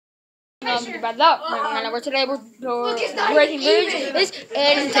We're today we're breaking boots,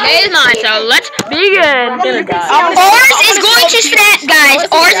 and today is mine. So let's begin. Ours is going to snap, guys.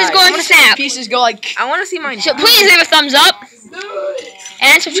 Ours is going to snap. Pieces go like. I want to see mine. So please leave a thumbs up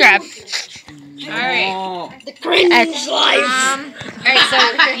and subscribe. Alright. The cringe life. Alright, so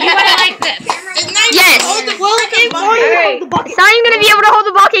you want it like this? Yes. Alright. It's not even gonna be able to hold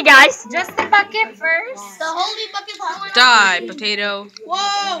the bucket, guys. Just the bucket first. The holy bucket part. Die, potato.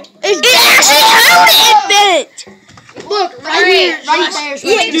 Whoa. It actually held it. Look, right here. Right there.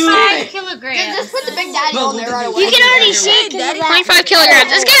 5 kilograms. Just put the big daddy on there right away. You can already see it. 0.5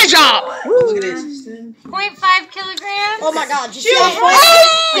 kilograms. Let's get a job. Look at this. 0.5 kilograms. Oh my God! Just shifted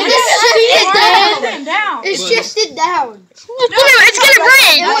down. It shifted down. It's gonna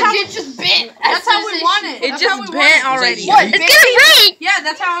break. It just bent. That's how we want it. It just bent already. It's gonna break. Yeah,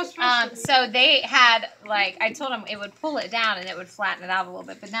 that's how it's supposed to. So they had I told them it would pull it down and it would flatten it out a little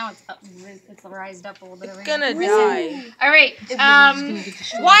bit, but now it's rised up a little bit. It's gonna die. All right. 1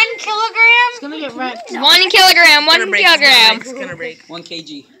 kilogram. It's gonna get wrecked. 1 kilogram. 1 kilogram. It's gonna break. 1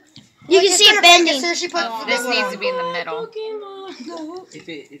 kg. You can see it bending. This needs to be in the middle. If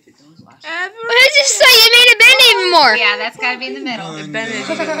it does last. What does this say? You made it bend even more. Yeah, that's got to be in the middle. It bent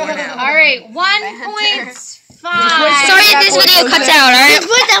even more now. All right, 1.5. Sorry if this video cuts out, alright?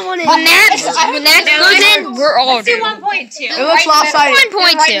 Put that one in. When that goes in, we're all Let's do doomed. 1.2. It looks lopsided.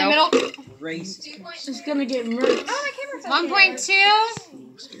 1.2. Race. It's gonna get murked.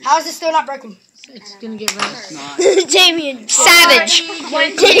 1.2. How is it still not broken? It's gonna get wrecked. Not. Damien. Savage.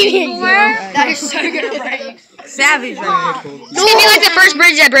 1.4. That is so gonna break. Savage. It's gonna be like the first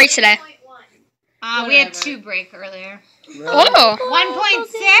bridge that breaks today. We had 2 break earlier. Oh.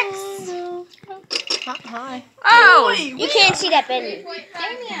 1.6. Oh! You can't see that bending.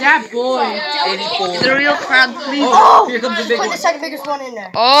 That boy. 84. The real crowd, please. Oh, here comes the big Put one. the second biggest one in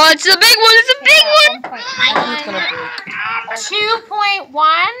there. Oh, it's a big one. It's a big one. It's gonna break. 2.1.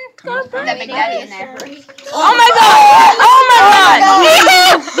 Put that big daddy in there. Oh my god! Oh my god!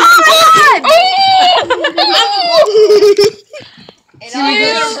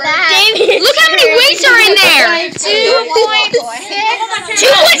 Damien, look how many weights are in there. 2.6. 2.6.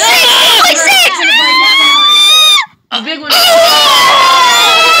 The big one.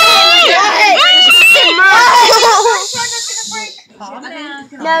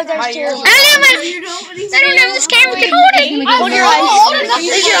 No, there's 2. I don't know if this camera can hold it. Hold your eyes.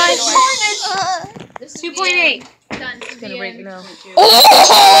 Close your eyes. 2.8. It's gonna break now. Oh!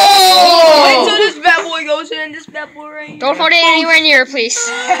 Wait till this bad boy goes in. This bad boy right here. Don't hold it anywhere near, please.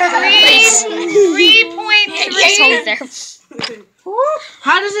 Please. 3.3. Just hold it there.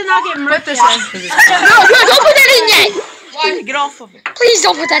 How does it not get murked? No, don't put that in yet. Why? Get off of it. Please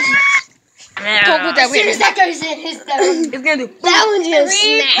don't put that in. Don't put that As soon as in. that goes in, it's done. It's gonna do. That one's gonna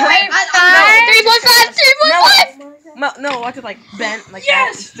snap. 3.5. 3.5. No, watch it like bent like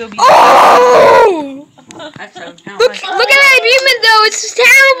that. It's still be. Oh! That's how it counts. Look at that human though. It's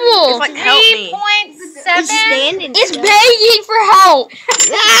terrible. It's like help me. 3.7. It's begging for help.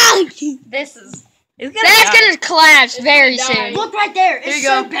 This is. It's gonna. That's die. gonna collapse very soon. Look right there. It's you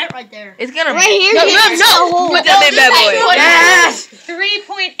so go. bent right there. It's gonna. Right here. No. Put that big bad boy. Yes.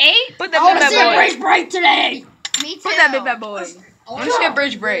 3.8. Put that big bad boy. Bridge break today. Me too. Put that big bad boy. I want to see a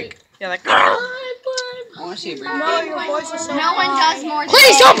bridge break. Yeah, like. I want to see a break. No, your voice is so No one does more.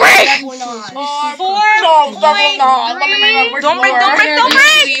 Please don't break. Don't break. Don't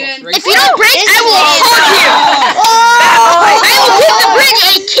break. If you don't break, I will hug you. I will give the bridge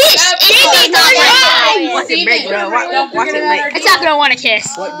a kiss. Watch it break, bro. Watch it break. It's not gonna want a kiss.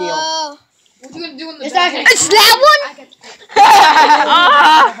 What deal? What you gonna do in the It's not gonna. It's that one.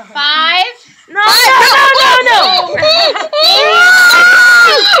 5. No.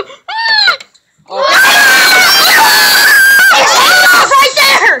 Right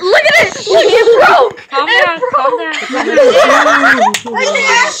there. Look at it. Look, it broke. Calm down.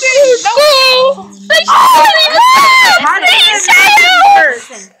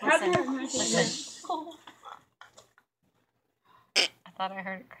 I thought I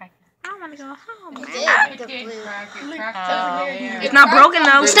heard it crack. I want to go home. It's not broken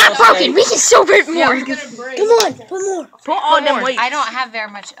though. It's not broken. We can still break more. Come on, put more. Put all them weights. I don't have very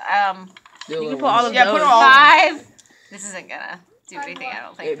much. You can put all of those. put all. 5. This isn't gonna do anything. I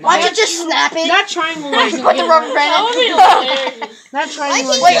don't think. Why don't you just snap it? That triangle. Put the rubber band in. That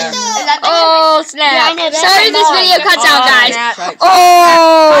triangle. Oh snap! Yeah, I know, Sorry if this video cuts out, guys. Snap.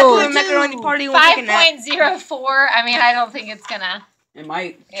 Oh. Macaroni party will take a nap. 5.04. I mean, I don't think it's gonna. It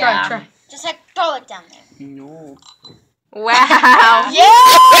might. Try. Just like throw it down there. No. Wow.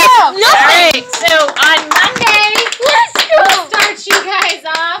 Yeah! Alright, so on Monday, we'll start you guys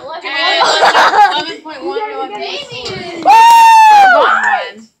off. I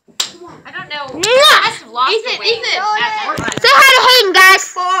don't know. Mwah! I must have lost the weight. Say hi to Hayden,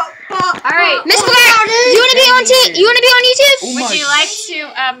 guys. All right. Miss Clark, you wanna be on You wanna be on YouTube? Would you like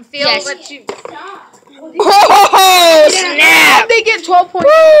to feel Yes. what you? Oh snap! They get 12 points.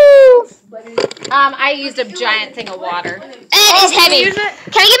 Woo! I used a giant thing of water. It is heavy.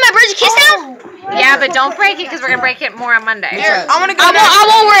 Can I give my birds a kiss now? Yeah, but don't break it because we're gonna break it more on Monday. I'm gonna go I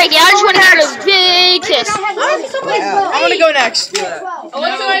won't break it. I just want to give it a big kiss. I'm gonna go next.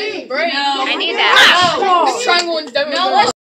 I need that. This triangle one's